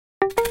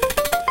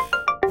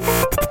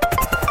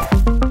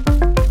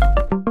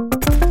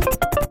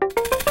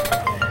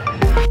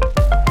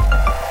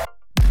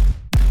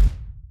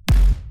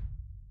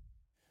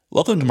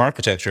Welcome to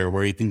Marketecture,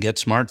 where you can get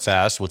smart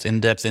fast with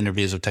in-depth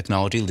interviews with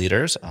technology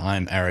leaders.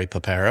 I'm Ari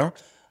Paparo.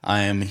 I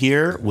am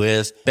here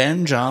with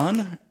Ben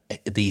John,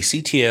 the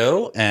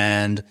CTO,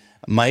 and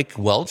Mike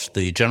Welch,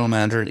 the General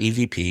Manager and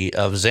EVP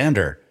of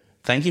Xandr.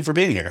 Thank you for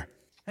being here.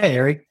 Hey,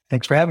 Ari.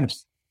 Thanks for having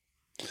us.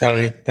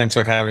 Ari, thanks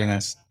for having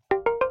us.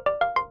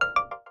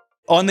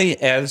 On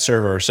the ad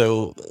server,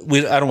 so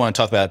I don't want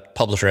to talk about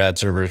publisher ad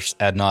servers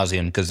ad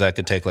nauseum because that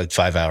could take like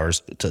 5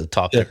 hours to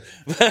talk to.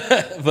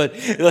 But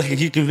like,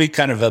 you can be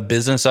kind of a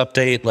business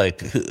update,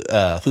 like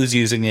who's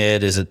using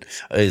it? Is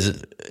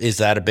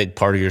that a big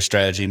part of your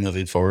strategy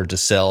moving forward to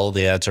sell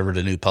the ad server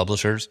to new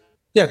publishers?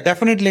 Yeah,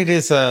 definitely it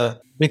is a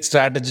big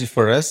strategy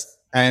for us.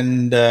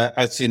 And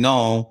as you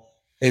know,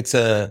 it's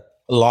a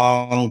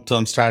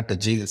long-term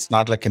strategy. It's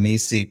not like an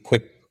easy,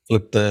 quick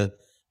flip the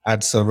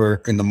ad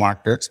server in the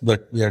markets,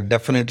 but we are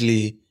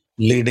definitely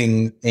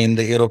leading in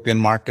the European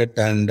market,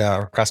 and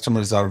our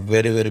customers are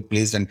very, very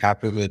pleased and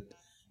happy with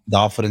the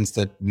offerings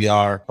that we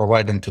are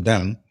providing to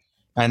them.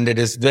 And it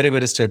is very,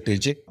 very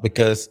strategic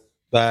because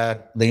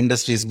that the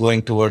industry is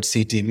going towards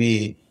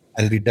CTV,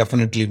 and we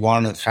definitely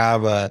want to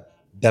have a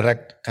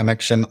direct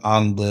connection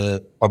on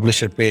the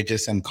publisher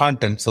pages and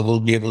content. So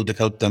we'll be able to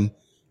help them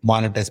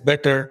monetize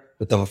better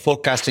with our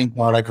forecasting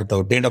product, with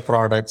our data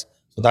products.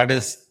 So that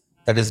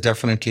is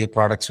definitely a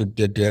product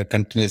that we are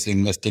continuously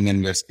investing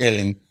in. We're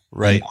scaling.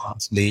 Right.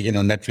 Honestly,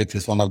 Netflix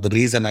is one of the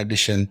recent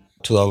addition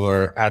to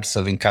our ad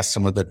serving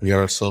customer that we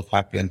are so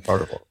happy and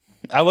proud of.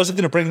 I wasn't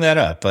going to bring that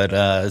up,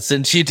 but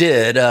since you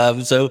did,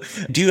 so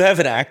do you have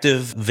an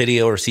active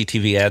video or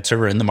CTV ad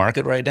server in the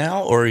market right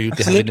now, or are you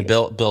having to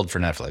build for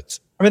Netflix?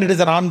 I mean, it is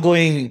an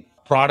ongoing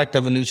product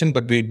evolution,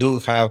 but we do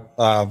have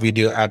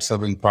video ad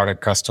serving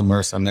product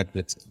customers on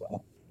Netflix as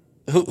well.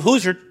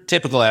 Who's your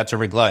typical ad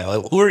serving client?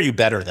 Like, who are you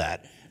better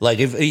at? Like,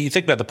 if you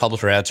think about the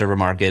publisher ad server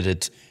market,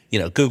 it's,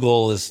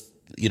 Google is,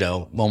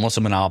 almost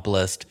a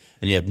monopolist,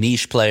 and you have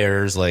niche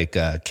players like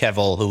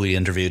Kevel, who we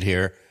interviewed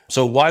here.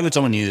 So why would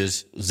someone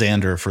use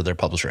Xandr for their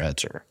publisher ad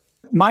server?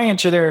 My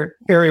answer there,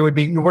 Ari, would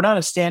be we're not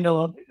a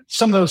standalone.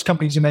 Some of those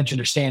companies you mentioned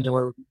are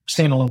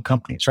standalone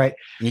companies, right?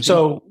 Mm-hmm.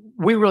 So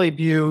we really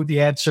view the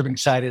ad serving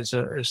side as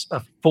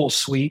a full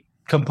suite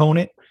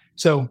component.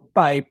 So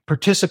by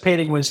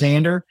participating with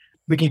Xandr,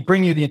 we can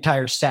bring you the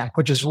entire stack,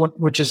 which is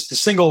the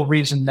single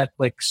reason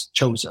Netflix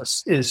chose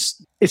us.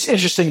 It's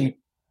interesting,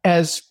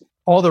 as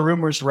all the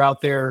rumors were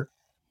out there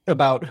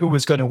about who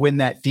was going to win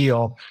that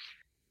deal,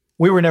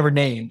 we were never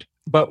named.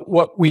 But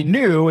what we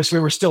knew is we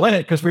were still in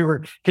it because we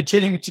were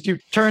continuing to do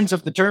turns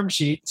of the term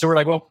sheet. So we're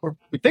like, well,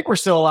 we think we're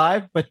still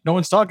alive, but no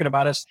one's talking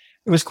about us.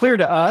 It was clear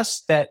to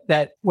us that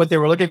what they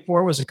were looking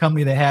for was a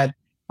company that had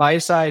buy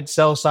side,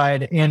 sell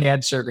side, and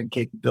ad serving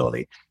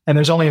capability. And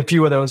there's only a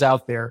few of those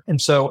out there.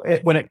 And so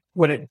when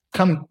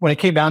it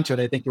came down to it,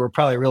 I think there were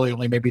probably really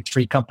only maybe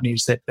 3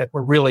 companies that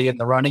were really in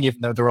the running,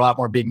 even though there were a lot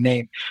more being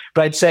named.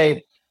 But I'd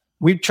say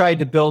we've tried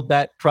to build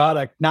that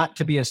product not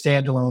to be a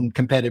standalone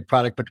competitive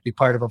product, but to be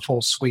part of a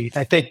full suite.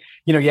 I think,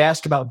 you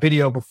asked about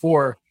video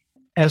before.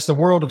 As the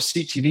world of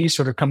CTV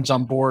sort of comes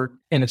on board,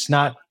 and it's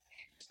not,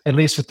 at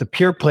least with the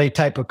pure play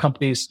type of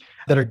companies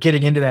that are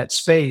getting into that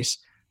space,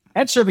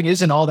 ad serving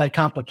isn't all that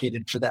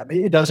complicated for them.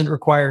 It doesn't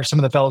require some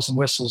of the bells and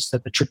whistles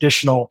that the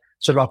traditional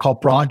sort of, I'll call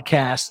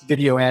broadcast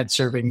video ad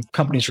serving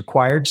companies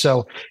required.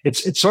 So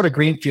it's sort of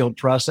greenfield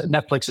for us.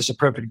 Netflix is a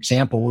perfect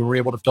example. We were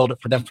able to build it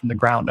for them from the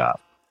ground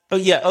up. Oh,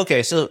 yeah.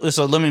 Okay. So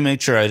let me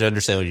make sure I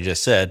understand what you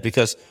just said,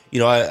 because,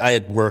 I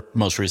had worked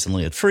most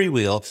recently at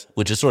Freewheel,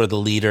 which is sort of the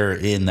leader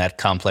in that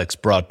complex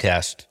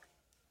broadcast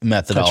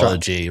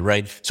methodology,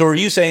 right? So are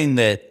you saying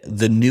that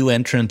the new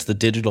entrants, the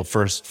digital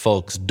first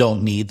folks,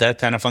 don't need that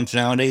kind of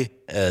functionality?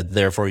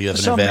 Therefore, you have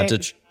an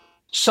advantage?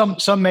 Some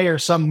may or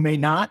some may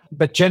not,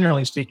 but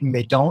generally speaking,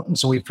 they don't. And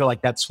so we feel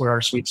like that's where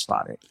our sweet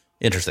spot is.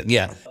 Interesting.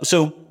 Yeah.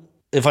 So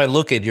if I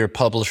look at your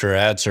publisher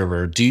ad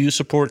server, do you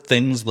support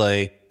things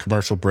like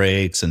commercial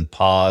breaks and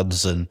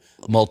pods and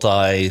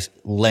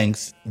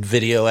multi-length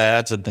video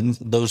ads and things,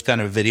 those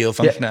kind of video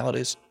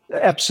functionalities? Yeah.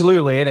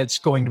 Absolutely. And it's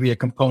going to be a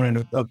component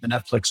of the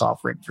Netflix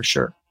offering for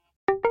sure.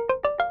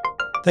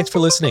 Thanks for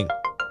listening.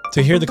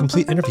 To hear the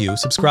complete interview,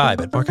 subscribe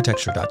at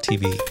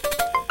marketecture.tv.